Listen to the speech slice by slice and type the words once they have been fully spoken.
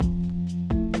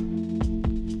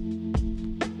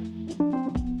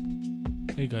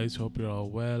Hey guys, hope you're all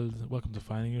well. Welcome to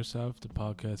Finding Yourself, the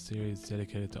podcast series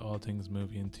dedicated to all things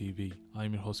movie and TV.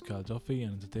 I'm your host Cal Duffy,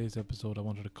 and in today's episode I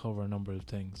wanted to cover a number of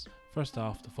things. First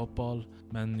off, the football.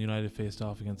 Man United faced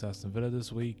off against Aston Villa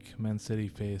this week, Man City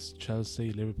faced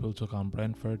Chelsea, Liverpool took on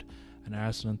Brentford, and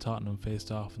Arsenal and Tottenham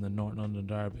faced off in the North London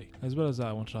derby. As well as that,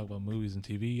 I want to talk about movies and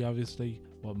TV, obviously.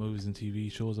 What movies and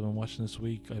TV shows I've been watching this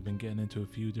week. I've been getting into a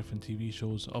few different TV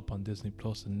shows up on Disney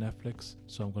Plus and Netflix,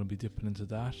 so I'm going to be dipping into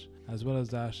that. As well as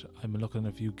that, I've been looking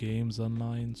at a few games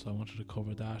online, so I wanted to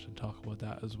cover that and talk about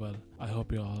that as well. I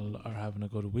hope you all are having a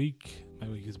good week. My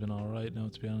week has been alright now,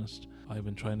 to be honest. I've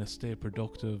been trying to stay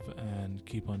productive and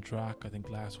keep on track. I think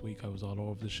last week I was all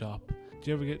over the shop.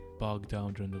 Do you ever get bogged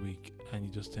down during the week and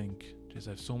you just think, geez,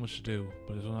 I have so much to do,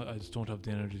 but I just don't have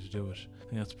the energy to do it? I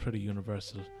think that's pretty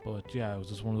universal. But yeah, it was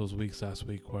just one of those weeks last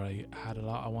week where I had a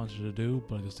lot I wanted to do,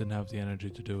 but I just didn't have the energy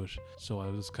to do it. So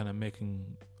I was kind of making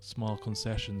small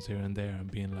concessions here and there and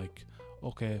being like,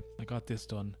 okay, I got this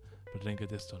done, but I didn't get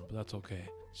this done, but that's okay.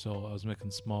 So I was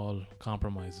making small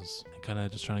compromises and kind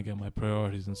of just trying to get my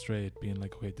priorities in straight, being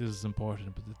like, okay, this is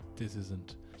important, but this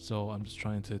isn't. So I'm just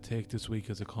trying to take this week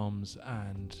as it comes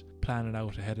and plan it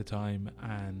out ahead of time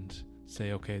and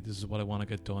say, okay, this is what I want to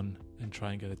get done and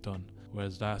try and get it done.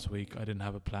 Whereas last week, I didn't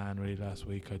have a plan really last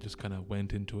week. I just kind of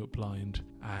went into it blind,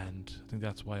 and I think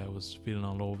that's why I was feeling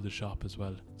all over the shop as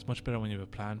well. It's much better when you have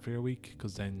a plan for your week,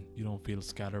 because then you don't feel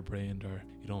scatterbrained or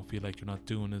you don't feel like you're not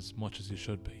doing as much as you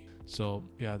should be. So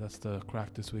yeah, that's the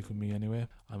crack this week with me anyway.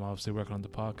 I'm obviously working on the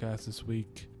podcast this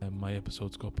week, and my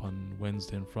episodes go up on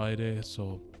Wednesday and Friday,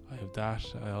 so I have that.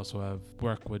 I also have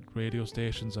work with radio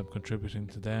stations. I'm contributing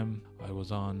to them. I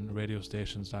was on radio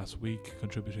stations last week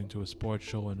contributing to a sports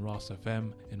show in Ross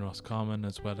FM in Roscommon,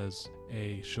 as well as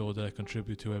a show that I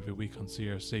contribute to every week on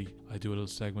CRC. I do a little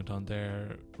segment on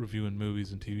there reviewing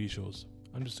movies and TV shows.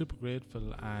 I'm just super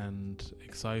grateful and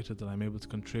excited that I'm able to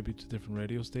contribute to different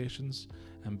radio stations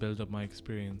and build up my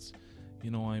experience.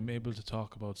 You know, I'm able to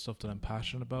talk about stuff that I'm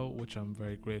passionate about, which I'm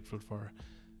very grateful for.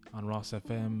 On Ross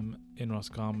FM in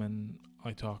Roscommon,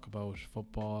 I talk about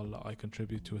football. I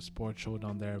contribute to a sports show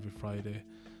down there every Friday.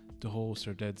 The hosts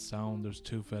are dead sound. There's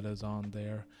two fellas on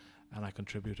there, and I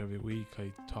contribute every week.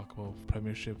 I talk about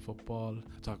Premiership football.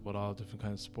 I talk about all different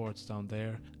kinds of sports down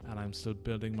there, and I'm still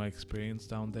building my experience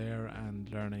down there and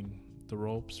learning the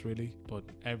ropes really, but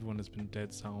everyone has been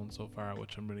dead sound so far,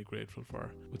 which I'm really grateful for.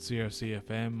 With CRC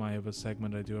FM, I have a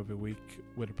segment I do every week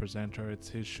with a presenter. It's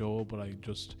his show, but I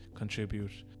just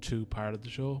contribute to part of the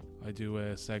show. I do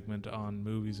a segment on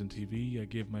movies and TV. I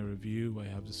give my review.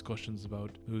 I have discussions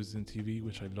about movies and TV,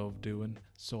 which I love doing.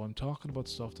 So I'm talking about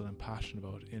stuff that I'm passionate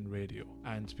about in radio.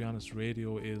 And to be honest,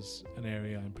 radio is an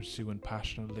area I'm pursuing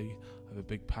passionately. I have a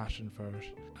big passion for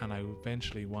it, and I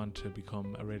eventually want to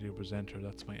become a radio presenter.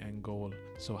 That's my end goal.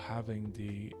 So having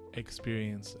the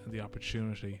experience and the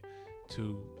opportunity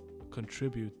to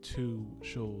contribute to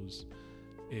shows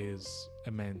is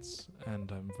immense, and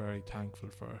I'm very thankful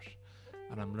for it.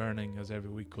 And I'm learning as every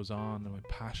week goes on, and my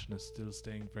passion is still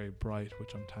staying very bright,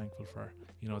 which I'm thankful for.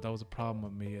 You know, that was a problem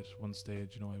with me at one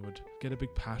stage. You know, I would get a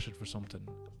big passion for something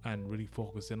and really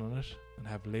focus in on it and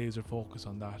have laser focus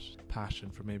on that passion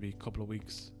for maybe a couple of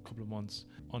weeks, a couple of months,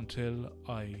 until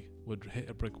I would hit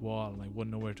a brick wall and I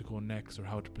wouldn't know where to go next or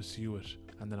how to pursue it,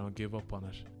 and then I would give up on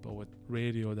it. But with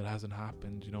radio, that hasn't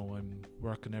happened. You know, I'm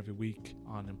working every week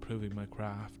on improving my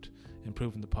craft,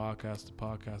 improving the podcast. The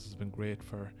podcast has been great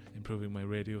for improving my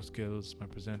radio skills, my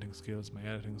presenting skills, my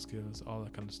editing skills, all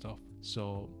that kind of stuff.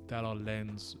 So that all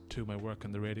lends to my work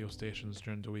on the radio stations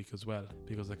during the week as well,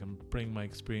 because I can bring my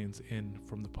experience in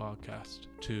from the podcast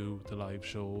to the live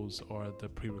shows or the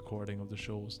pre-recording of the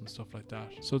shows and stuff like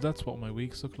that. So that's what my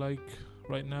weeks look like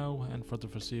right now and for the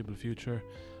foreseeable future.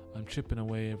 I'm chipping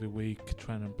away every week,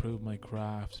 trying to improve my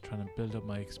craft, trying to build up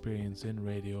my experience in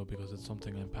radio, because it's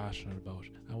something I'm passionate about.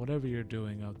 And whatever you're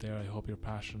doing out there, I hope you're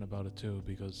passionate about it too,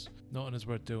 because nothing is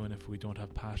worth doing if we don't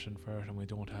have passion for it and we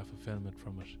don't have fulfillment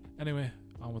from it. Anyway,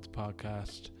 on with the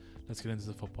podcast. Let's get into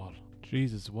the football.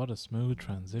 Jesus, what a smooth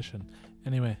transition.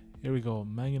 Anyway, here we go.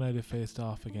 Man United faced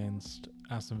off against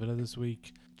Aston Villa this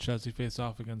week. Chelsea faced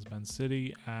off against Man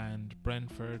City, and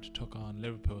Brentford took on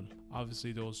Liverpool.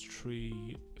 Obviously, those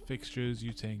three fixtures,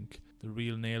 you think the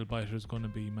real nail biter is going to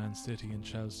be Man City and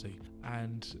Chelsea,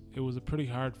 and it was a pretty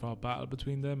hard fought battle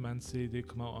between them. Man City did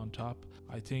come out on top.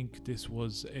 I think this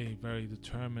was a very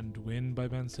determined win by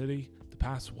Man City. The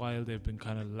past while they've been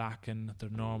kind of lacking their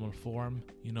normal form.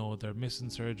 You know, they're missing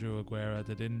Sergio Aguero.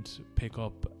 They didn't pick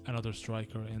up another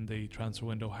striker in the transfer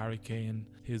window. Harry Kane,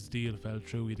 his deal fell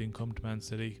through. He didn't come to Man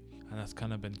City. and that's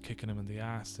kind of been kicking him in the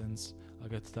ass since. I'll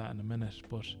get to that in a minute.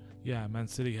 But yeah, Man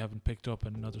City haven't picked up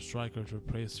another striker to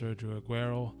replace Sergio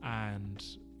Aguero, and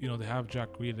they have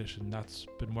Jack Grealish, and that's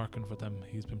been working for them.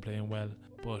 He's been playing well,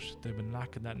 but they've been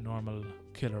lacking that normal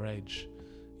killer edge.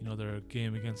 Their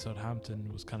game against Southampton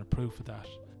was kind of proof of that,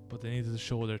 but they needed to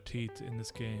show their teeth in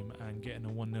this game, and getting a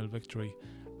 1-0 victory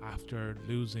after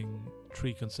losing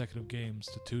 3 consecutive games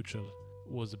to Tuchel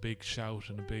was a big shout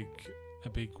and a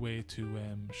big way to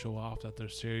show off that they're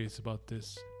serious about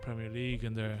this Premier League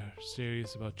and they're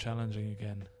serious about challenging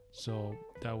again. So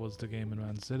that was the game in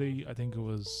Man City. I think it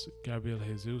was Gabriel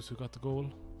Jesus who got the goal.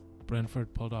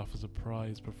 Brentford pulled off a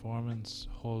surprise performance,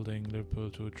 holding Liverpool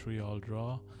to a 3-3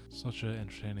 draw. Such an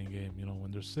entertaining game,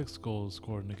 when there's 6 goals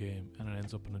scored in a game and it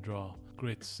ends up in a draw.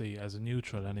 Great to see, as a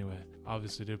neutral anyway.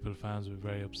 Obviously Liverpool fans will be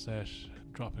very upset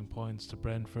dropping points to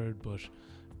Brentford, but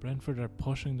Brentford are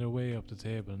pushing their way up the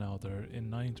table now. They're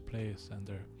in 9th place and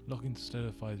they're looking to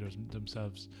solidify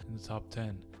themselves in the top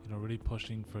 10. Really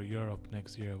pushing for Europe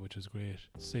next year, which is great.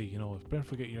 See, if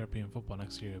Brentford get European football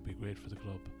next year, it'd be great for the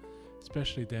club.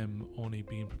 Especially them only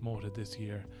being promoted this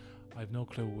year. I've no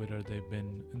clue whether they've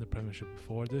been in the Premiership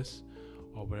before this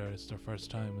or whether it's their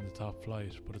first time in the top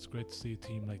flight, but it's great to see a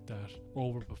team like that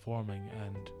overperforming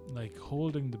and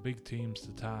holding the big teams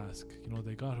to task.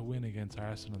 They got a win against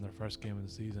Arsenal in their first game of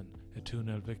the season, a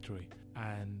 2-0 victory,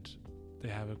 and they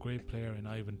have a great player in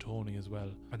Ivan Toney as well.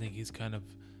 I think he's kind of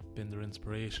been their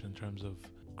inspiration in terms of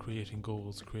creating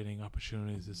goals, creating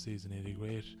opportunities this season. He had a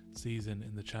great season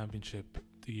in the Championship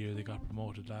the year they got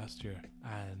promoted last year,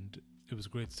 and it was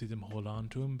great to see them hold on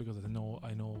to him, because I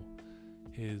know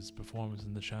his performance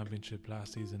in the Championship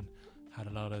last season had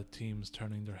a lot of teams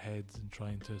turning their heads and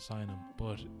trying to sign him.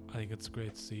 But I think it's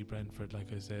great to see Brentford,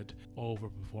 like I said,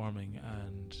 overperforming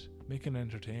and making it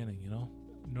entertaining.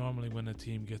 Normally when a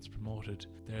team gets promoted,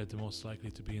 they're the most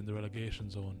likely to be in the relegation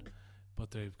zone, but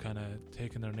they've kind of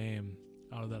taken their name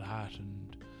out of that hat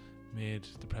and made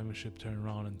the Premiership turn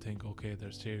around and think, okay,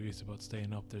 they're serious about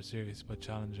staying up, they're serious about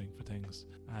challenging for things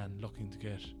and looking to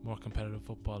get more competitive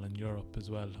football in Europe as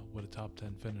well, with a top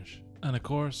 10 finish. And of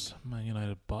course, Man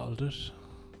United bottled it.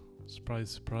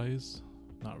 Surprise, surprise.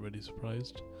 Not really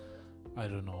surprised. I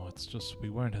don't know, it's just we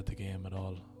weren't at the game at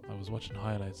all. I was watching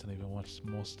highlights and even watched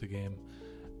most of the game,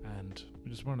 and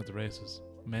we just weren't at the races.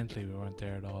 Mentally we weren't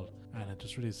there at all, and it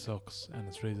just really sucks, and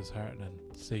it's really disheartening.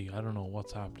 See, I don't know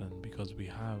what's happening, because we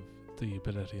have the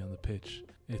ability on the pitch.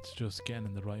 It's just getting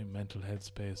in the right mental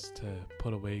headspace to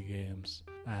put away games,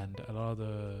 and a lot of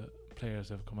the players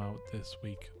have come out this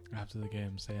week after the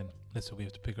game saying, listen, we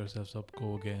have to pick ourselves up,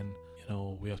 go again,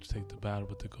 we have to take the bad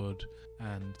with the good,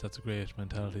 and that's a great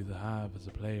mentality to have as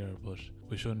a player, but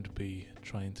we shouldn't be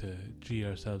trying to G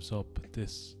ourselves up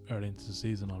this early into the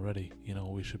season already.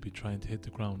 We should be trying to hit the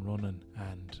ground running,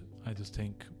 and I just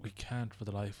think we can't for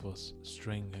the life of us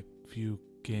string a few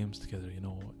games together.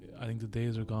 I think the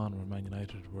days are gone where Man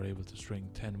United were able to string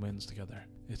 10 wins together.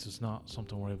 It's just not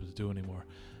something we're able to do anymore,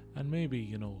 and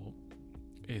maybe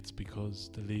it's because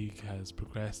the league has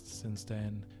progressed since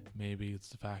then. Maybe it's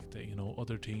the fact that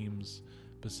other teams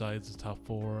besides the top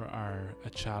 4 are a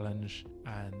challenge,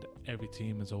 and every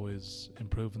team is always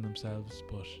improving themselves.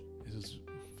 But it is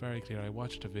very clear. I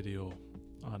watched a video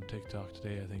on TikTok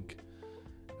today, I think,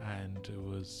 and it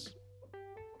was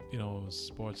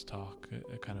Sports Talk,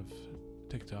 a kind of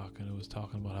TikTok, and it was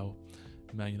talking about how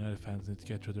Man United fans need to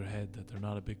get through their head that they're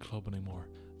not a big club anymore.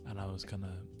 And I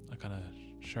kind of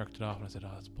shirked it off and I said,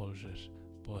 that's bullshit.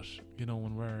 But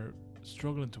when we're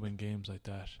struggling to win games like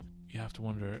that, you have to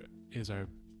wonder, is our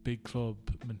big club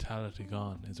mentality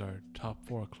gone? Is our top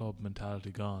 4 club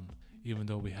mentality gone? Even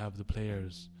though we have the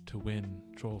players to win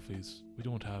trophies, we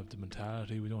don't have the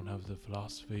mentality, we don't have the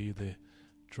philosophy, the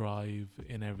drive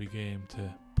in every game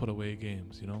to put away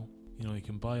games. You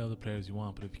can buy all the players you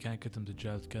want, but if you can't get them to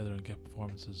gel together and get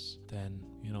performances, then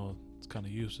it's kind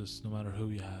of useless no matter who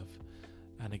you have.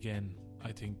 And again,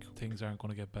 I think things aren't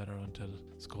going to get better until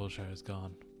Solskjaer is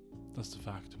gone. That's the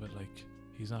fact of it.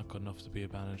 He's not good enough to be a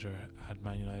manager at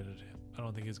Man United. I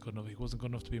don't think he's good enough. He wasn't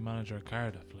good enough to be a manager at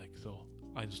Cardiff. So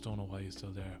I just don't know why he's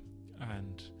still there.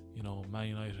 And Man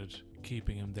United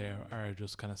keeping him there are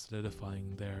just kind of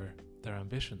solidifying their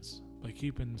ambitions. By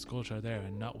keeping Solskjaer there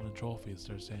and not winning trophies,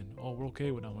 they're saying, oh, we're okay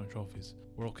with not winning trophies.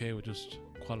 We're okay with just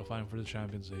qualifying for the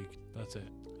Champions League. That's it.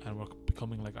 And we're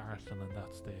becoming like Arsenal in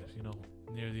that state.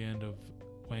 Near the end of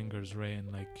Wenger's reign,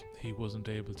 he wasn't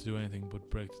able to do anything but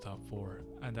break the top 4,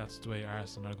 and that's the way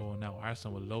Arsenal are going now.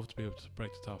 Arsenal would love to be able to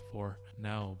break the top 4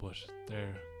 now, but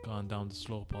they're gone down the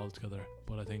slope altogether.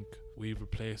 But I think we've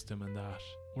replaced them in that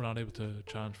we're not able to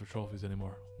challenge for trophies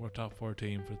anymore. We're a top 4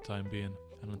 team for the time being,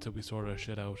 and until we sort our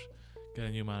shit out, get a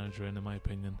new manager in my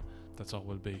opinion. That's all it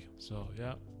will be. So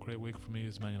yeah, great week for me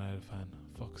as a Man United fan.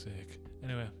 Fuck's sake.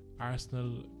 Anyway,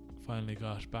 Arsenal finally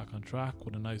got back on track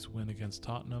with a nice win against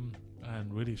Tottenham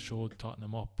and really showed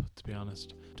Tottenham up, to be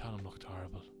honest. Tottenham looked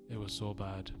horrible. It was so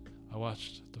bad. I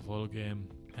watched the full game,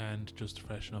 and just to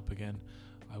freshen up again,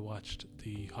 I watched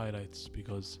the highlights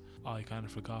because I kind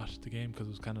of forgot the game, because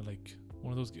it was kind of like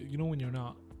one of those, you know, when you're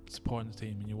not supporting the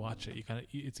team and you watch it,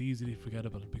 it's easily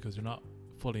forgettable because you're not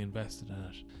fully invested in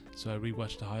it. So I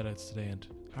rewatched the highlights today, and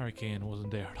Harry Kane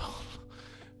wasn't there at all.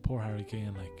 Poor Harry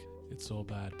Kane, like, it's so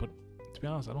bad. But to be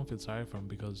honest, I don't feel sorry for him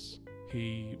because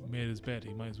he made his bed.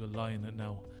 He might as well lie in it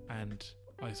now. And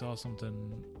I saw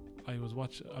something. I was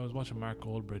watching Mark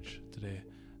Goldbridge today,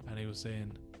 and he was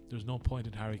saying there's no point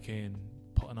in Harry Kane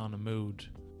putting on a mood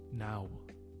now,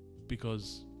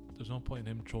 because there's no point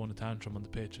in him throwing a tantrum on the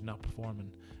pitch and not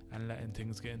performing and letting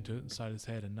things get inside his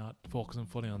head and not focusing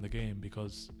fully on the game,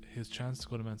 because his chance to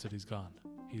go to Man City's gone.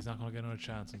 He's not going to get another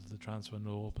chance until the transfer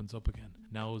window opens up again.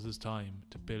 Now is his time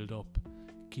to build up,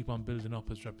 keep on building up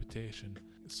his reputation,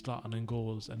 slotting in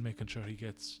goals and making sure he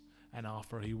gets an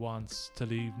offer he wants to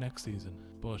leave next season.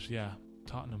 But yeah,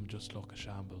 Tottenham just look a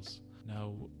shambles.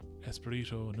 Now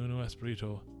Nuno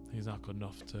Espirito, he's not good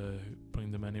enough to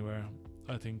bring them anywhere.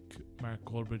 I think Mark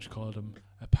Goldbridge called him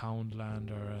a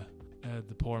Poundland or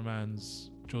the poor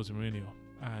man's Jose Mourinho.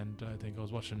 And I think I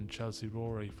was watching Chelsea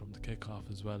Rory from the kickoff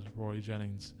as well, Rory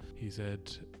Jennings. He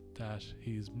said that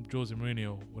he's Jose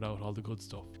Mourinho without all the good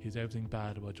stuff. He's everything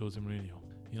bad about Jose Mourinho.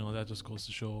 You know, that just goes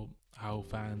to show how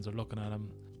fans are looking at him.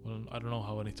 Well, I don't know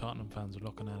how any Tottenham fans are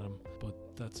looking at him,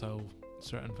 but that's how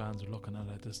certain fans are looking at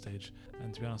it at this stage.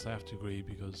 And to be honest, I have to agree,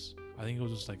 because I think it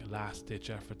was just like a last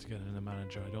ditch effort to get in a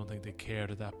manager. I don't think they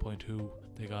cared at that point who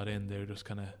they got in. They were just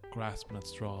kind of grasping at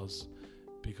straws,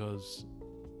 because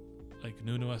like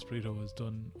Nuno Espirito has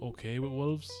done okay with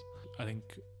Wolves. I think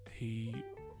he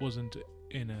wasn't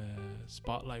in a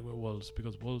spotlight with Wolves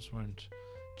because Wolves weren't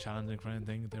challenging for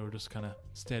anything. They were just kind of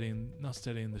not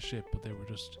steadying the ship, but they were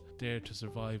just there to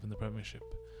survive in the Premiership.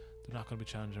 They're not going to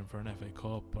be challenging for an FA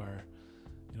Cup or,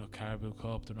 you know, Carabao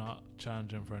Cup. They're not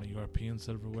challenging for any European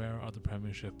silverware or the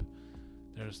Premiership.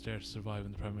 They're just there to survive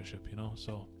in the Premiership, you know.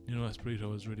 So Nuno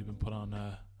Espirito has really been put on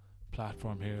a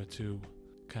platform here to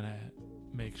kind of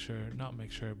but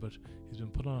he's been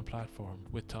put on a platform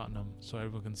with Tottenham so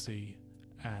everyone can see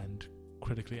and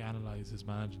critically analyse his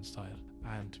managing style.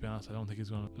 And to be honest, I don't think he's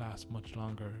going to last much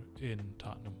longer in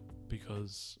Tottenham,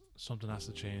 because something has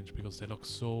to change, because they look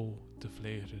so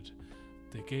deflated.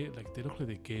 They look like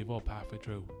they gave up halfway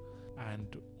through,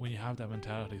 and when you have that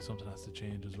mentality, something has to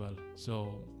change as well.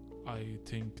 So I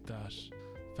think that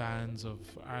fans of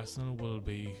Arsenal will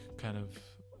be kind of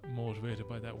motivated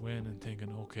by that win and thinking,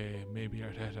 okay, maybe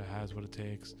Arteta has what it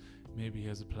takes, maybe he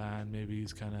has a plan, maybe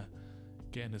he's kind of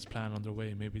getting his plan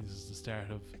underway, maybe this is the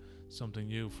start of something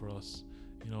new for us.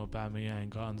 You know, Aubameyang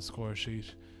got on the score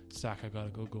sheet, Saka got a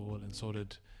good goal, and so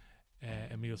did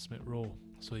Emile Smith-Rowe.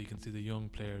 So you can see the young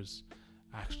players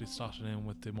actually slotting in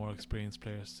with the more experienced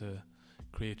players to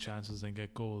create chances and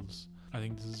get goals. I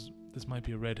think this might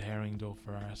be a red herring though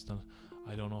for Arsenal.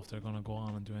 I don't know if they're going to go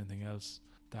on and do anything else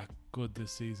that good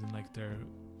this season. Like, they're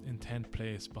in 10th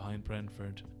place behind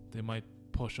Brentford. They might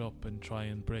push up and try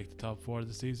and break the top 4 of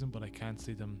the season, but I can't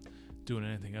see them doing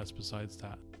anything else besides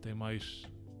that. They might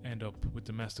end up with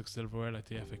domestic silverware like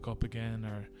the FA Cup again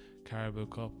or Carabao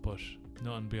Cup, but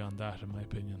nothing beyond that in my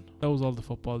opinion. That was all the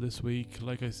football this week.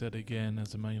 Like I said again,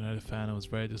 as a Man United fan, it was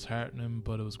very disheartening,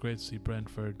 but it was great to see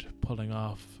Brentford pulling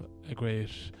off a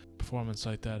great performance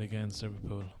like that against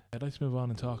Liverpool. I'd like to move on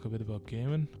and talk a bit about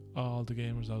gaming. All the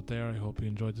gamers out there, I hope you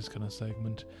enjoyed this kind of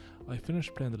segment. I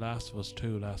finished playing The Last of Us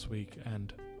 2 last week,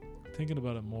 and thinking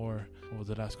about it more over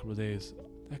the last couple of days,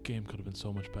 that game could have been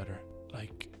so much better.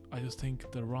 Like, I just think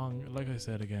like I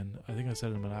said again, I think I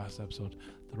said in my last episode,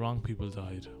 the wrong people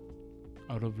died.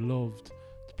 I would have loved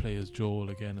to play as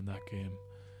Joel again in that game,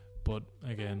 but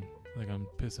again, like, I'm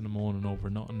pissing and moaning over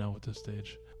nothing now at this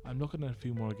stage. I'm looking at a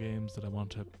few more games that I want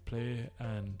to play,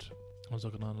 and I was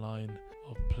looking online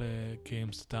of play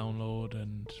games to download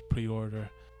and pre-order.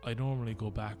 I normally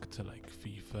go back to like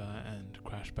FIFA and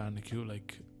Crash Bandicoot,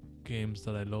 like games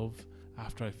that I love,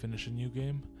 after I finish a new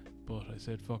game. But I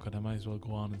said, fuck it, I might as well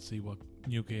go on and see what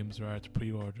new games there are to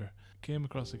pre-order. Came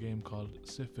across a game called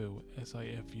Sifu,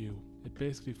 S-I-F-U. It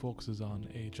basically focuses on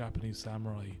a Japanese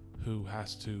samurai who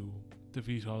has to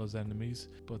defeat all his enemies,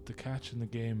 but the catch in the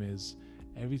game is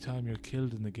every time you're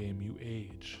killed in the game, you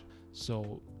age.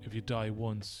 So if you die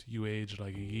once, you age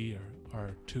like a year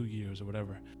or 2 years or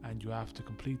whatever, and you have to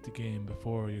complete the game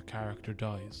before your character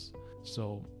dies.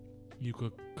 So you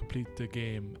could complete the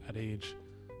game at age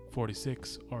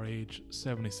 46 or age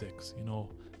 76, you know.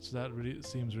 So that really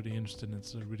seems really interesting.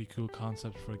 It's a really cool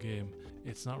concept for a game.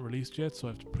 It's not released yet, so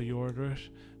I have to pre-order it,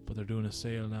 but they're doing a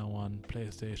sale now on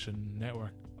PlayStation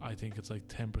Network. I think it's like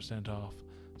 10% off,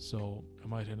 so I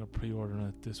might end up pre-ordering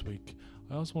it this week.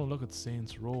 I also want to look at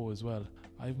Saints Row as well.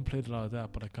 I haven't played a lot of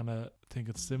that, but I kind of think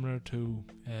it's similar to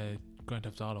Grand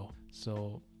Theft Auto,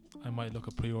 so I might look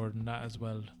at pre-ordering that as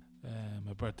well.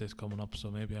 My birthday's coming up,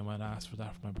 so maybe I might ask for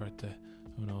that for my birthday,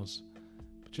 who knows.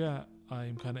 But yeah,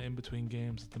 I'm kind of in between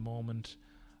games at the moment.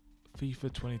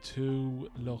 FIFA 22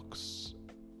 looks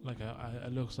like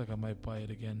it looks like I might buy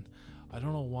it again. I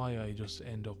don't know why I just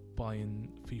end up buying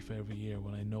FIFA every year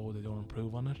when I know they don't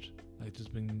improve on it. Like, there's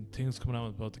been things coming out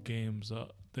about the games,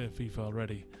 the FIFA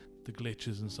already, the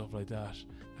glitches and stuff like that,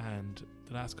 and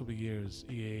the last couple of years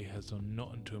EA has done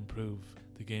nothing to improve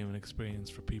the gaming experience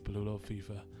for people who love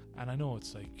FIFA. And I know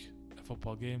it's like a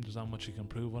football game, there's not much you can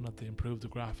improve on it. They improve the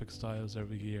graphic styles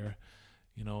every year,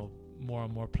 you know, more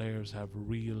and more players have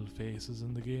real faces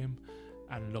in the game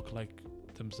and look like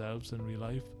themselves in real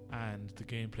life, and the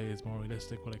gameplay is more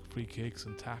realistic with like free kicks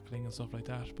and tackling and stuff like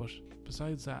that. But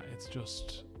besides that,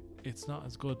 it's not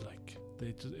as good. Like,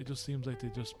 it just seems like they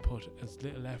just put as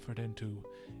little effort into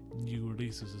new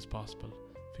releases as possible.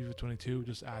 FIFA 22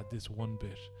 just add this one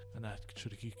bit, and that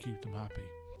should keep them happy.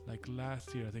 Like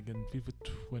last year, I think in FIFA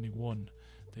 21,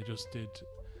 they just did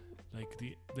like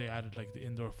they added like the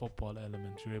indoor football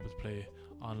element. You're able to play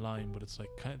online, but it's like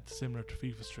kind of similar to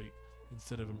FIFA Street.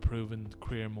 Instead of improving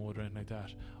career mode or anything like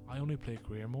that, I only play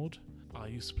career mode. I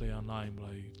used to play online, but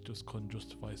I just couldn't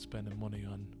justify spending money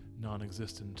on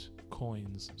non-existent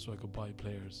coins so I could buy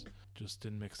players. Just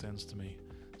didn't make sense to me.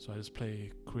 So I just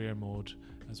play career mode.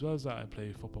 As well as that, I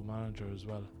play Football Manager as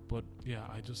well. But yeah,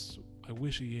 I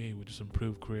wish EA would just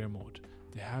improve career mode.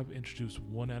 They have introduced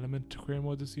one element to career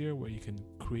mode this year where you can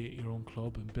create your own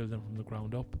club and build them from the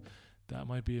ground up. That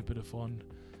might be a bit of fun,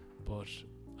 but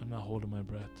I'm not holding my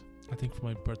breath. I think for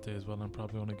my birthday as well, I'm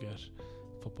probably going to get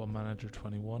Football Manager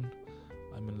 21.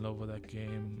 I'm in love with that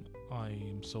game.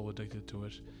 I'm so addicted to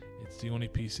it. It's the only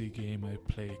PC game I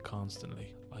play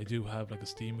constantly. I do have like a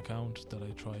Steam account that I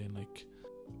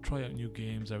try out new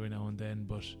games every now and then,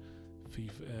 but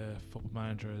Football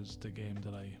Manager is the game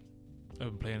that I've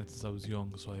been playing it since I was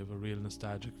young, so I have a real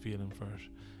nostalgic feeling for it,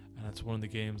 and it's one of the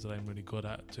games that I'm really good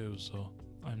at too, so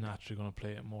I'm naturally going to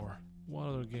play it more. What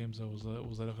other games was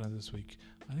I looking at this week?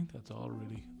 I think that's all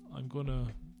really. I'm gonna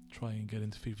try and get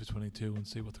into FIFA 22 and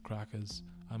see what the crack is.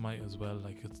 I might as well,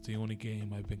 like, it's the only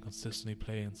game I've been consistently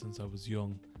playing since I was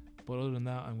young. But other than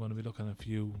that, I'm going to be looking at a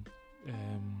few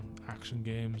action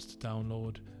games to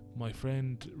download. My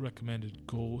friend recommended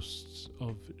Ghosts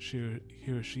of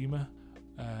Hiroshima,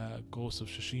 Ghosts of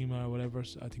Tsushima or whatever,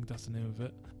 I think that's the name of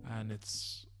it, and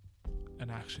it's an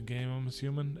action game, I'm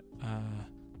assuming.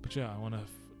 But yeah, I want to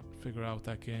figure out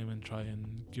that game and try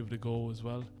and give it a go as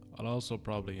well. I'll also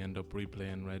probably end up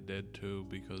replaying Red Dead 2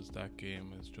 because that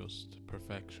game is just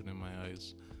perfection in my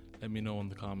eyes. Let me know in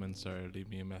the comments or leave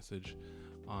me a message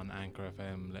on Anchor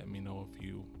FM. Let me know if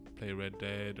you play Red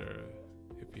Dead or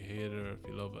if you hate it or if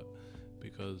you love it,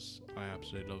 because I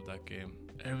absolutely love that game.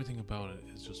 Everything about it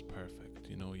is just perfect.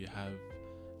 You know, you have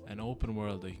an open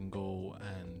world that you can go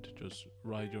and just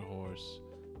ride your horse,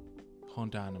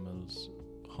 hunt animals,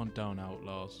 hunt down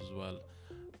outlaws as well,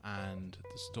 and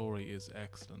the story is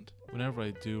excellent. Whenever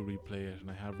I do replay it, and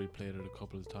I have replayed it a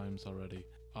couple of times already,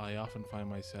 I often find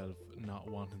myself not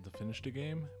wanting to finish the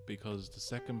game, because the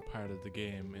second part of the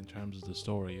game in terms of the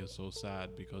story is so sad,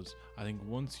 because I think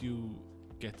once you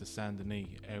get to Saint Denis,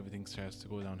 everything starts to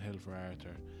go downhill for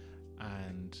Arthur,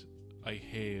 and I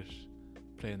hate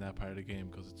playing that part of the game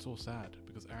because it's so sad,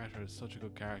 because Arthur is such a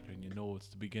good character and you know it's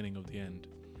the beginning of the end.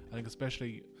 I think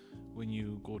especially when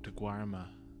you go to Guarma,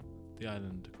 the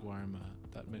island Guarma,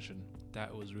 that mission,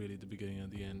 that was really the beginning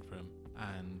of the end for him.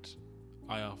 And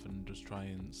I often just try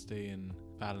and stay in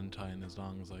Valentine as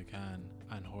long as I can,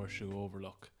 and Horseshoe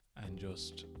Overlook, and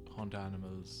just hunt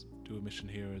animals, do a mission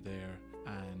here or there,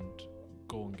 and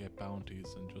go and get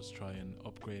bounties, and just try and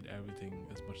upgrade everything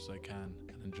as much as I can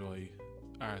and enjoy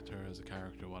Arthur as a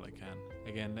character while I can.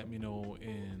 Again, let me know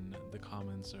in the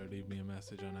comments or leave me a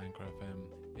message on Anchor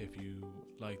FM if you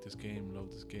like this game, love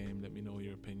this game. Let me know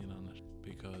your opinion on it,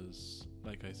 because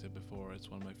like I said before, it's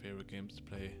one of my favorite games to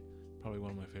play, probably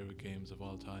one of my favorite games of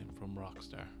all time from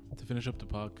Rockstar. To finish up the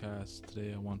podcast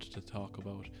today, I wanted to talk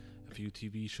about a few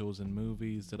TV shows and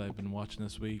movies that I've been watching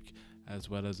this week, as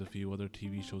well as a few other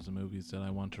TV shows and movies that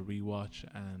I want to rewatch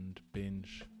and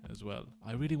binge as well.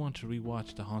 I really want to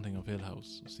rewatch The Haunting of Hill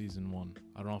House season 1.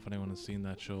 I don't know if anyone has seen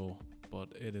that show, but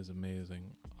it is amazing.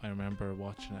 I remember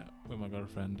watching it with my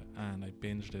girlfriend, and I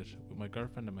binged it with my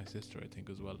girlfriend and my sister, I think,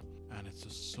 as well. And it's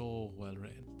just so well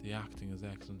written. The acting is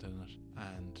excellent in it.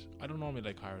 And I don't normally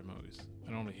like horror movies.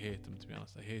 I normally hate them, to be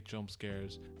honest. I hate jump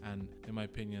scares, and in my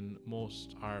opinion,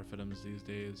 most horror films these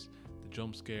days, the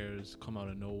jump scares come out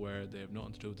of nowhere. They have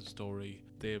nothing to do with the story.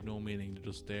 They have no meaning.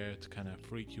 They're just there to kind of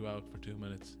freak you out for 2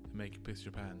 minutes and make you piss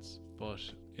your pants. But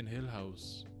in Hill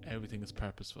House, everything is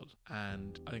purposeful,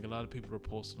 and I think a lot of people are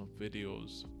posting up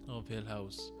videos of Hill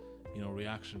House,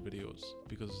 reaction videos,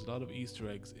 because there's a lot of Easter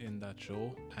eggs in that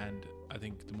show, and I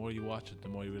think the more you watch it, the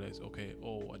more you realize, okay,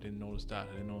 I didn't notice that.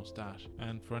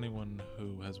 And for anyone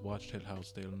who has watched Hill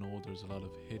House, they'll know there's a lot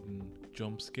of hidden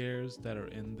jump scares that are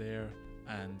in there,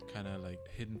 and kind of like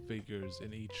hidden figures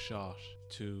in each shot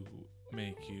to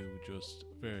make you just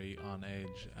very on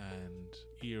edge and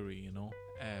eerie,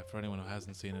 For anyone who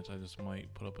hasn't seen it, I just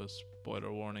might put up a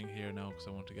spoiler warning here now, because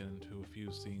I want to get into a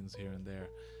few scenes here and there.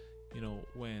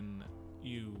 When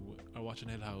you are watching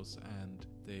Hill House and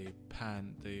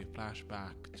they flash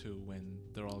back to when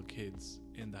they're all kids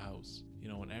in the house.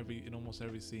 In almost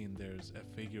every scene there's a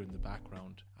figure in the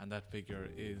background, and that figure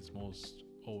is most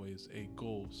always a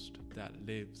ghost that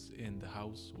lives in the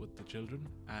house with the children,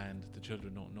 and the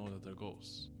children don't know that they're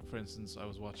ghosts. For instance, I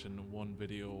was watching one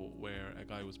video where a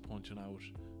guy was punching out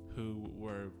who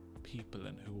were people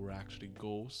and who were actually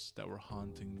ghosts that were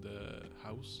haunting the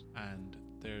house, and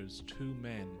there's two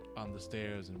men on the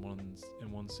stairs in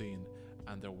one scene,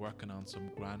 and they're working on some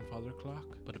grandfather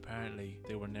clock, but apparently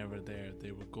they were never there.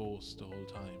 They were ghosts the whole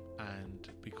time, and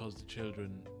because the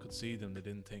children could see them, they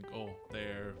didn't think,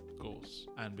 they're ghosts.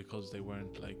 And because they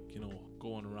weren't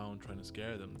going around trying to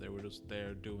scare them, they were just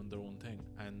there doing their own thing.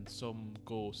 And some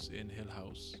ghosts in Hill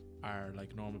House are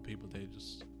like normal people. They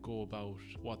just go about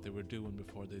what they were doing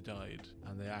before they died,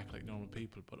 and they act like normal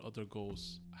people. But other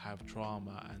ghosts have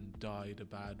trauma and died a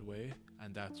bad way,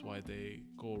 and that's why they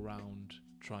go around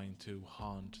trying to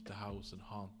haunt the house and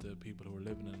haunt the people who are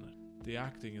living in it. The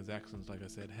acting is excellent. Like I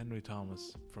said, Henry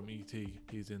Thomas from E.T.,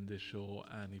 he's in this show,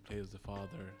 and he plays the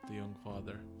father, the young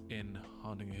father, in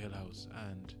Haunting a Hill House,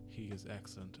 and he is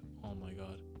excellent. Oh my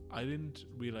god. I didn't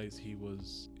realise he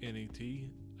was in E.T.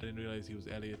 I didn't realise he was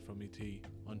Elliot from E.T.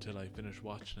 until I finished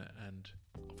watching it, and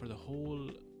for the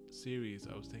whole series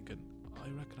I was thinking, I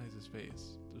recognise his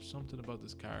face. There's something about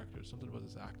this character, something about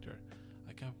this actor.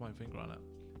 I can't put my finger on it.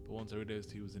 But once I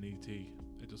realised he was in E.T.,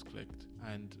 it just clicked,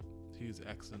 and he's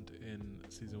excellent in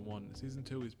season 1. Season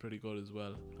 2 is pretty good as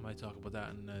well. I might talk about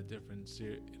that in a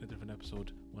different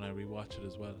episode when I rewatch it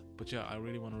as well. But yeah, I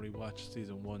really want to rewatch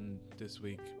season 1 this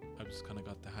week. I've just kind of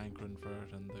got the hankering for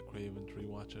it and the craving to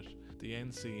rewatch it. The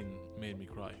end scene made me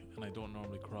cry, and I don't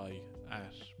normally cry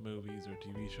at movies or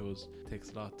TV shows. It takes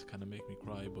a lot to kind of make me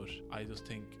cry, but I just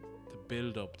think the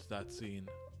build up to that scene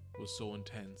was so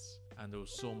intense, and there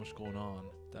was so much going on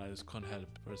that I just couldn't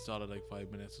help for a solid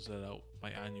 5 minutes to set out my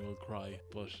annual cry.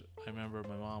 But I remember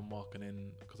my mom walking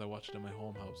in, because I watched it in my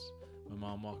home house. My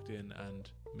mom walked in, and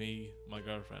me, my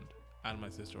girlfriend and my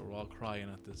sister were all crying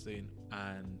at this scene,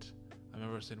 and I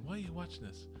remember saying, "Why are you watching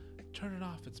this? Turn it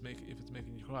off if it's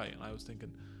making you cry." And I was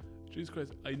thinking, Jesus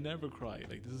Christ, I never cry.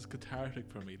 This is cathartic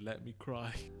for me. Let me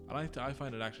cry. And I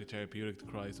find it actually therapeutic to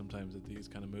cry sometimes at these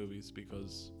kind of movies,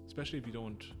 because especially if you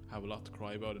don't have a lot to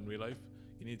cry about in real life,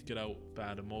 you need to get out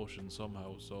bad emotions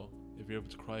somehow. So if you're able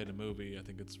to cry at a movie, I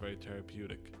think it's very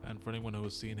therapeutic. And for anyone who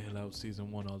has seen Hill House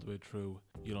season 1 all the way through,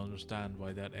 you'll understand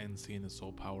why that end scene is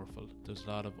so powerful. There's a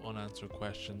lot of unanswered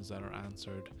questions that are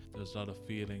answered. There's a lot of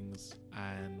feelings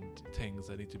and things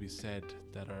that need to be said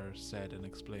that are said and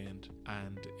explained.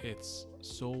 And it's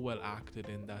so well acted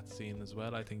in that scene as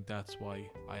well. I think that's why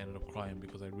I ended up crying,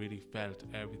 because I really felt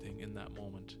everything in that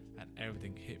moment, and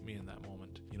everything hit me in that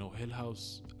moment. Hill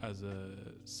House as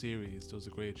a series does a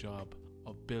great job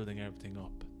of building everything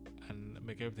up and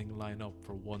make everything line up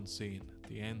for one scene,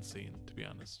 the end scene. To be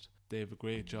honest, they do a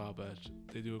great job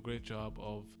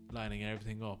of lining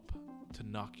everything up to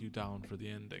knock you down for the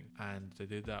ending, and they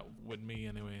did that with me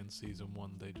anyway in season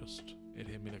 1. It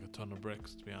hit me like a ton of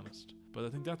bricks, to be honest. But I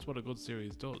think that's what a good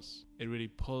series does. It really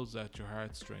pulls at your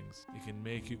heartstrings. It can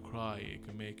make you cry, it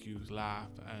can make you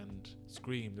laugh and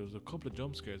scream. There was a couple of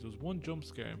jump scares. There was one jump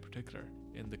scare in particular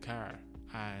in the car,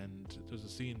 and there's a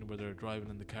scene where they're driving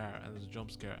in the car and there's a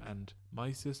jump scare, and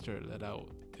my sister let out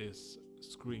this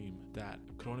scream that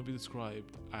could only be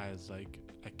described as a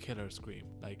killer scream.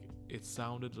 It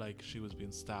sounded like she was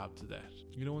being stabbed to death.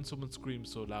 When someone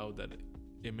screams so loud that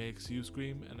it makes you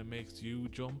scream and it makes you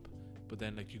jump, but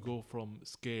then you go from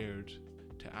scared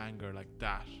to anger like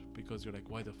that, because you're like,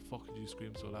 why the fuck did you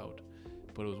scream so loud?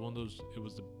 but it was one of those. It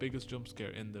was the biggest jump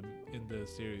scare in the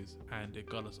series, and it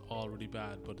got us all really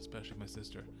bad. But especially my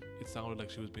sister, it sounded like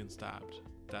she was being stabbed.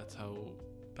 That's how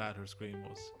bad her scream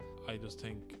was. I just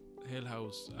think Hill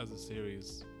House as a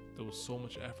series, there was so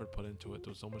much effort put into it.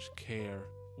 There was so much care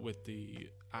with the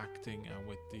acting and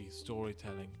with the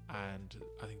storytelling, and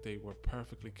I think they were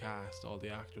perfectly cast, all the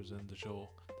actors in the show.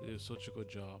 They did such a good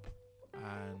job,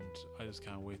 and I just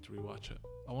can't wait to rewatch it.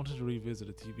 I wanted to revisit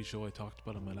a TV show I talked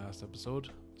about in my last episode,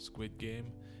 Squid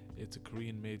Game. It's a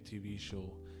Korean made TV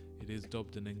show. It is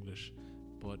dubbed in English,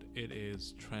 but it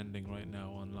is trending right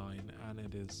now online, and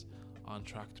it is on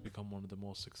track to become one of the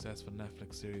most successful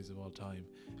Netflix series of all time.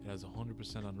 It has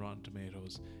 100% on Rotten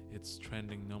Tomatoes. It's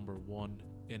trending number 1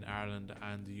 in Ireland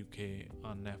and the UK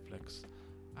on Netflix.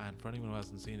 And for anyone who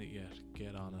hasn't seen it yet,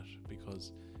 get on it,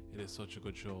 because it is such a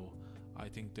good show. I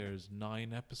think there's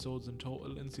 9 episodes in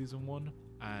total in season 1,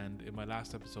 and in my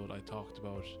last episode I talked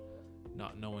about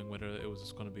not knowing whether it was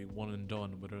just going to be one and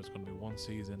done, whether it's going to be one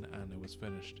season and it was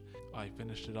finished. I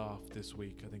finished it off this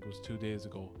week, I think it was 2 days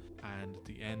ago, and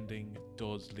the ending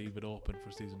does leave it open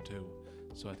for season 2.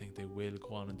 So I think they will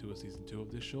go on and do a season 2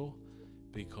 of this show,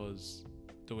 because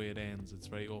the way it ends, it's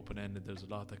very open-ended. There's a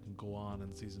lot that can go on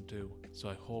in season 2. So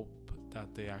I hope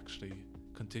that they actually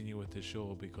continue with this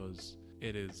show, because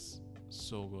it is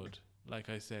so good. Like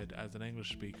I said, as an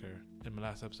English speaker, in my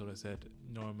last episode I said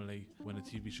normally when a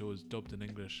TV show is dubbed in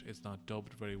English, it's not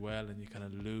dubbed very well and you kind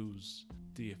of lose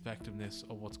the effectiveness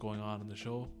of what's going on in the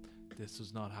show. This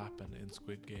does not happen in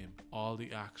Squid Game. All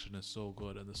the action is so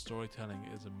good and the storytelling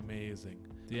is amazing.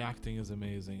 The acting is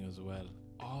amazing as well.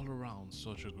 All around,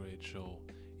 such a great show.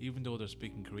 Even though they're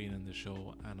speaking Korean in the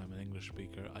show and I'm an English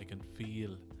speaker, I can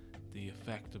feel the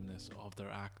effectiveness of their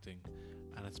acting,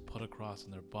 and it's put across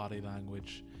in their body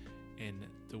language, in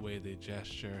the way they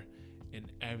gesture, in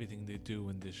everything they do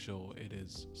in this show. It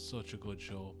is such a good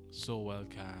show, so well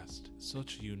cast,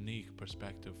 such a unique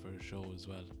perspective for a show as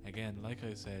well. Again, like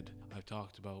I said, I've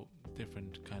talked about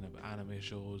different kind of anime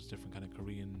shows, different kind of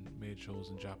Korean made shows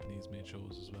and Japanese made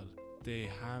shows as well. They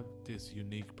have this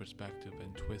unique perspective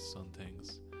and twists on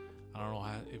things. I don't know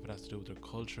if it has to do with their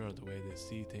culture or the way they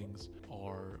see things,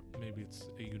 or maybe it's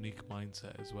a unique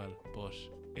mindset as well, but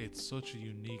it's such a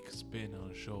unique spin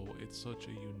on a show. It's such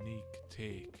a unique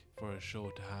take for a show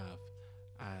to have,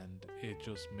 and it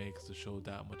just makes the show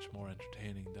that much more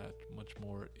entertaining, that much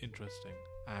more interesting.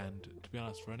 And to be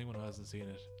honest, for anyone who hasn't seen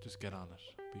it, just get on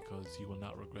it, because you will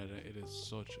not regret it. It is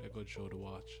such a good show to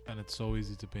watch, and it's so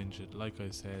easy to binge it. Like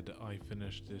I said, I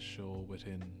finished this show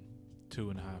within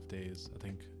 2.5 days. I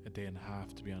think a day and a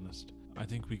half, to be honest. I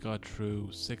think we got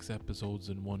through 6 episodes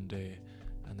in one day,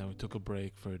 and then we took a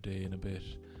break for a day and a bit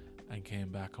and came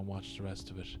back and watched the rest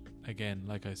of it. Again,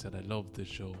 like I said, I love this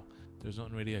show. There's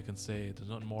nothing really I can say, there's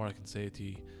nothing more I can say to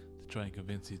you to try and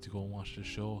convince you to go and watch this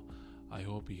show. I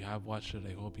hope you have watched it,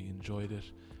 I hope you enjoyed it.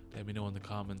 Let me know in the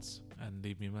comments and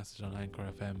leave me a message on Anchor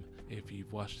FM if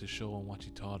you've watched the show and what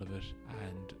you thought of it,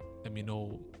 and let me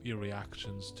know your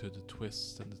reactions to the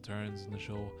twists and the turns in the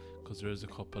show, because there is a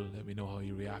couple. Let me know how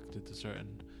you reacted to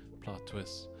certain plot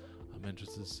twists. I'm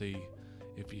interested to see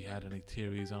if you had any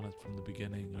theories on it from the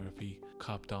beginning, or if you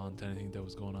copped on to anything that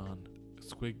was going on.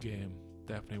 Squid Game,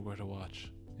 definitely worth a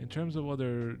watch. In terms of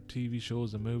other TV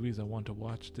shows and movies I want to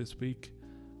watch this week,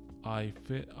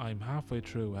 I'm halfway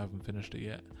through. I haven't finished it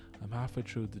yet. I'm halfway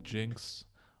through The Jinx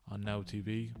on Now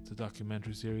TV. It's a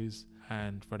documentary series,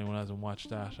 and for anyone who hasn't watched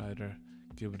that either,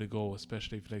 give it a go,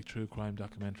 especially if you like true crime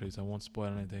documentaries. I won't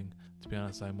spoil anything. To be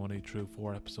honest, I'm only through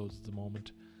 4 episodes at the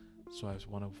moment, so I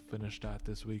want to finish that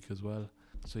this week as well.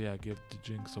 So yeah, give The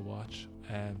Jinx a watch.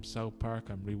 South Park,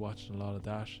 I'm rewatching a lot of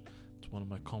that. It's one of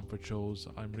my comfort shows.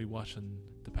 I'm rewatching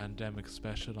the Pandemic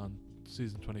special on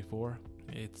season 24.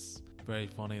 It's very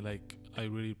funny. Like, I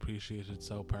really appreciated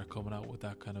South Park coming out with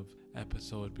that kind of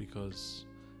episode, because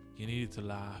you needed to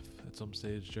laugh at some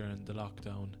stage during the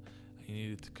lockdown, and you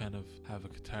needed to kind of have a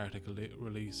cathartic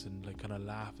release and like kind of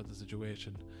laugh at the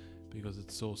situation, because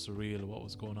it's so surreal what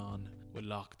was going on with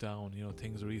lockdown. You know,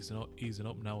 things are easing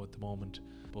up now at the moment,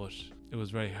 but it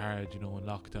was very hard, you know, in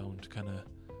lockdown to kind of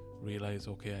realize,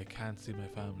 okay, I can't see my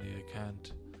family, I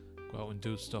can't go out and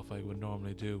do stuff I would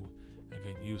normally do, and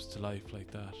get used to life like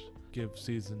that. Give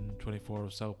season 24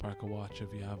 of South Park a watch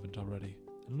if you haven't already.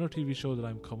 Another TV show that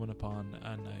I'm coming upon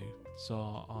and I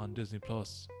saw on Disney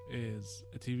Plus is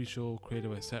a TV show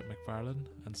created by Seth MacFarlane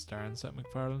and starring Seth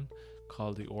MacFarlane,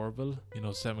 called The Orville. You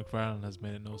know, Seth MacFarlane has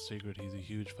made it no secret he's a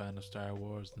huge fan of Star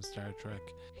Wars and Star Trek.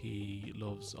 He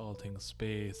loves all things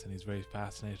space and he's very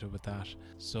fascinated with that.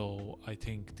 So I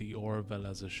think The Orville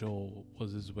as a show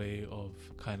was his way of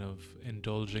kind of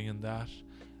indulging in that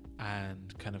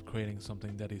and kind of creating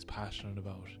something that he's passionate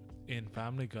about. In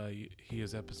Family Guy, he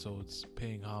has episodes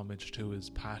paying homage to his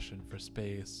passion for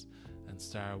space and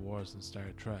Star Wars and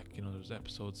Star Trek. You know, there's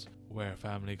episodes where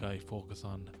Family Guy focus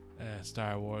on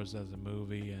Star Wars as a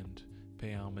movie and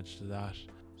pay homage to that.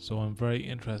 So I'm very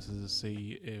interested to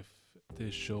see if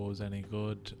this show is any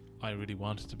good. I really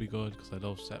want it to be good because I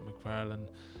love Seth MacFarlane.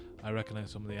 I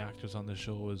recognise some of the actors on the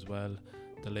show as well.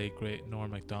 The late great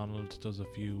Norm Macdonald does a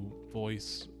few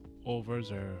voice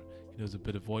overs, or he does a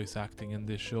bit of voice acting in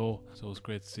this show, so it's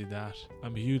great to see that.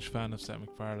 I'm a huge fan of Seth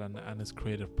MacFarlane and his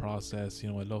creative process.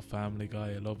 You know, I love Family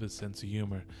Guy, I love his sense of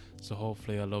humour, so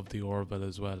hopefully I love The Orville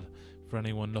as well. For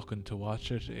anyone looking to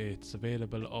watch it, it's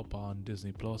available up on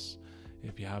Disney Plus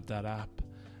if you have that app,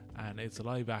 and it's a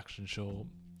live action show.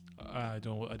 I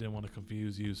didn't want to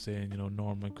confuse you saying, you know,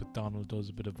 Norm Macdonald does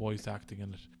a bit of voice acting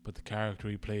in it, but the character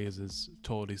he plays is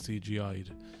totally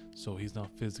CGI'd, so he's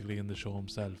not physically in the show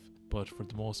himself. But for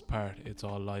the most part, it's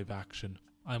all live action.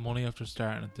 I'm only after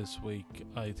starting it this week.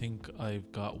 I think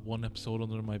I've got one episode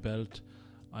under my belt.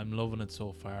 I'm loving it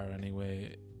so far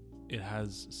anyway. It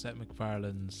has Seth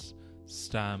MacFarlane's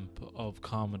stamp of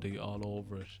comedy all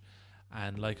over it,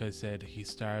 and like I said, he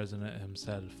stars in it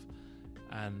himself.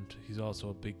 And he's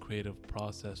also a big creative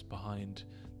process behind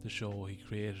the show. He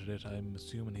created it, I'm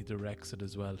assuming he directs it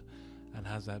as well, and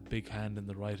has a big hand in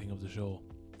the writing of the show.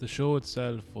 The show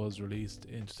itself was released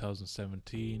in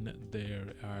 2017.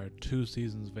 There are 2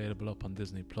 seasons available up on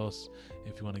Disney Plus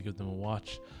if you want to give them a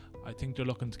watch. I think they're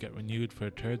looking to get renewed for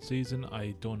a 3rd season.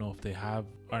 I don't know if they have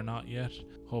or not yet.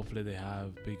 Hopefully they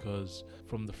have, because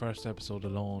from the first episode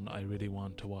alone I really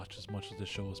want to watch as much of the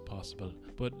show as possible.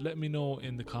 But let me know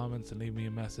in the comments and leave me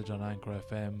a message on Anchor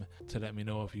FM to let me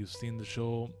know if you've seen the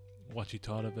show, what you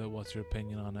thought of it, what's your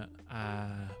opinion on it.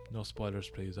 No spoilers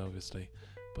please, obviously,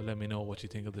 but let me know what you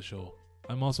think of the show.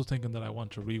 I'm also thinking that I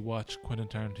want to rewatch Quentin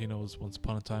Tarantino's Once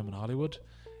Upon a Time in Hollywood.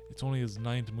 It's only his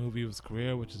 9th movie of his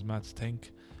career, which is mad to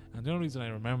think. And the only reason I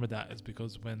remember that is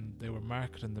because when they were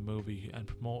marketing the movie and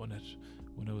promoting it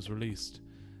when it was released,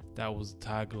 that was the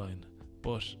tagline.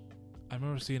 But I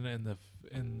remember seeing it in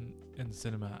the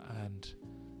cinema, and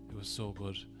it was so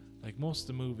good. Like, most of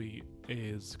the movie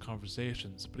is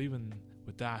conversations, but even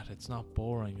with that, it's not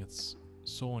boring. It's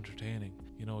so entertaining.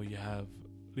 You know, you have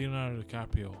Leonardo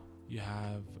DiCaprio, you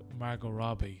have Margot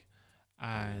Robbie,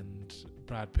 and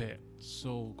Brad Pitt.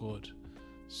 So good,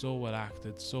 so well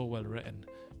acted, so well written.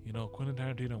 You know, Quentin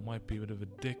Tarantino might be a bit of a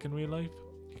dick in real life.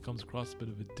 He comes across a bit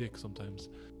of a dick sometimes,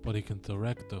 but he can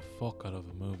direct the fuck out of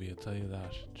a movie, I'll tell you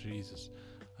that. Jesus.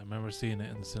 I remember seeing it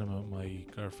in the cinema with my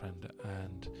girlfriend,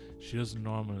 and she doesn't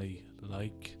normally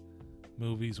like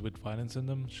movies with violence in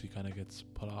them. She kind of gets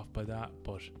put off by that,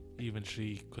 but even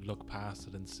she could look past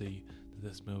it and see that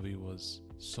this movie was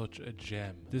such a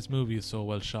gem. This movie is so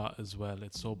well shot as well.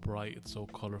 It's so bright, it's so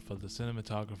colourful. The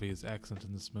cinematography is excellent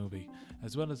in this movie.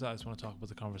 As well as that, I just want to talk about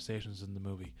the conversations in the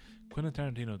movie. Quentin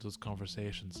Tarantino does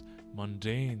conversations,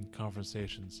 mundane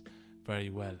conversations,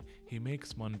 very well. He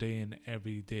makes mundane,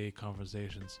 everyday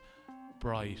conversations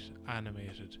bright,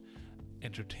 animated,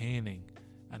 entertaining,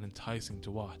 and enticing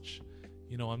to watch.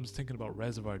 You know, I'm just thinking about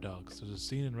Reservoir Dogs. There's a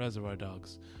scene in Reservoir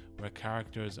Dogs where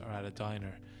characters are at a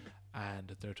diner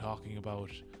and they're talking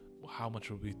about how much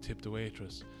will we tip the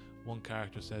waitress. One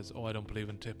character says, "Oh, I don't believe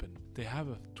in tipping." They have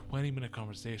a 20-minute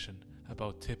conversation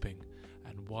about tipping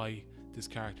and why this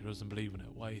character doesn't believe in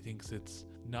it, why he thinks it's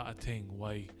not a thing,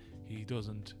 why he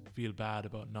doesn't feel bad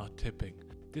about not tipping.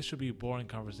 This should be a boring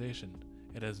conversation.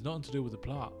 It has nothing to do with the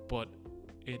plot, but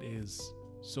it is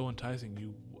so enticing.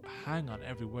 You hang on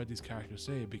every word these characters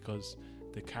say because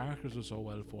the characters are so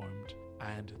well formed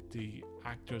and the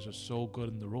actors are so good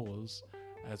in the roles,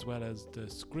 as well as the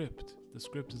script. The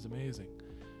script is amazing.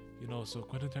 You know, so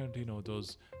Quentin Tarantino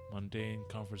does mundane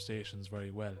conversations very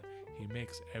well. He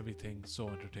makes everything so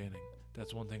entertaining.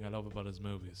 That's one thing I love about his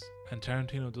movies. And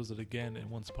Tarantino does it again in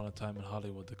Once Upon a Time in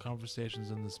Hollywood. The conversations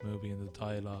in this movie and the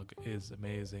dialogue is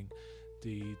amazing.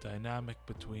 The dynamic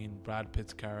between Brad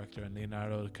Pitt's character and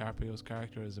Leonardo DiCaprio's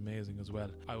character is amazing as well.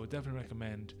 I would definitely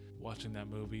recommend watching that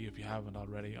movie if you haven't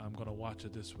already. I'm going to watch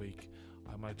it this week.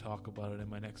 I might talk about it in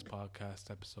my next podcast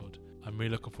episode. I'm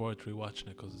really looking forward to rewatching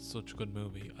it because it's such a good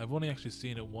movie. I've only actually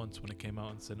seen it once when it came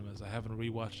out in cinemas. I haven't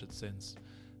rewatched it since,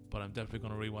 but I'm definitely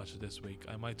going to rewatch it this week.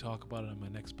 I might talk about it in my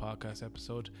next podcast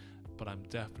episode but I'm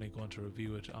definitely going to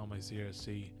review it on my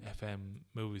CRC FM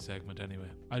movie segment anyway.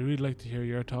 I'd really like to hear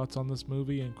your thoughts on this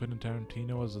movie and Quentin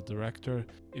Tarantino as a director.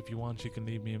 If you want, you can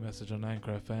leave me a message on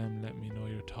Anchor FM. Let me know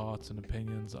your thoughts and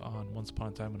opinions on Once Upon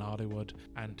a Time in Hollywood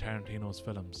and Tarantino's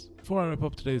films. Before I wrap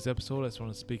up today's episode, I just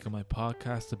want to speak on my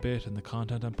podcast a bit and the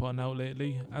content I'm putting out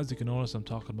lately. As you can notice, I'm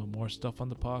talking about more stuff on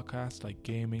the podcast like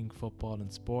gaming, football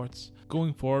and sports.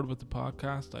 Going forward with the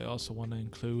podcast, I also want to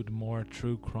include more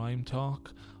true crime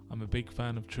talk. I'm a big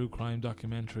fan of true crime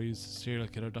documentaries, serial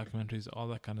killer documentaries, all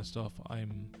that kind of stuff.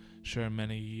 I'm sure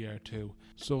many are too.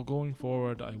 So going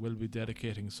forward, I will be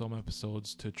dedicating some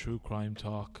episodes to true crime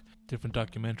talk, different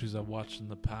documentaries I've watched in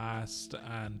the past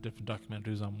and different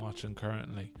documentaries I'm watching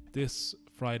currently. This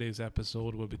Friday's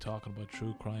episode will be talking about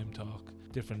true crime talk,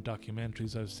 different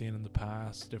documentaries I've seen in the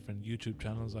past, different YouTube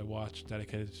channels I watched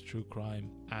dedicated to true crime,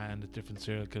 and different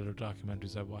serial killer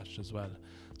documentaries I've watched as well.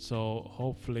 So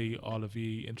hopefully all of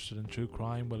you interested in true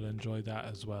crime will enjoy that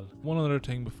as well. One other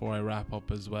thing before I wrap up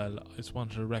as well, I just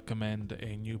wanted to recommend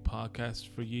a new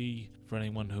podcast for ye, for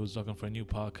anyone who's looking for a new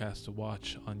podcast to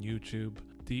watch on YouTube.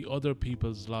 The Other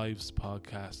People's Lives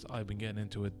podcast, I've been getting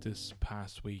into it this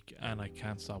past week and I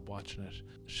can't stop watching it.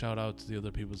 Shout out to the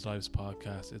Other People's Lives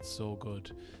podcast, it's so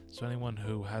good. So anyone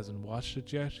who hasn't watched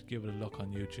it yet, give it a look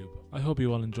on YouTube. I hope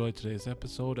you all enjoyed today's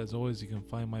episode. As always, you can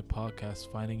find my podcast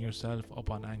Finding Yourself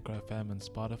up on Anchor FM and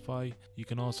Spotify. You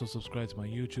can also subscribe to my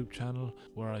YouTube channel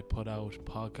where I put out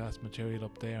podcast material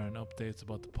up there and updates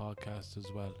about the podcast as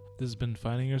well. This has been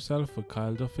Finding Yourself with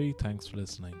Kyle Duffy. Thanks for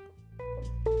listening.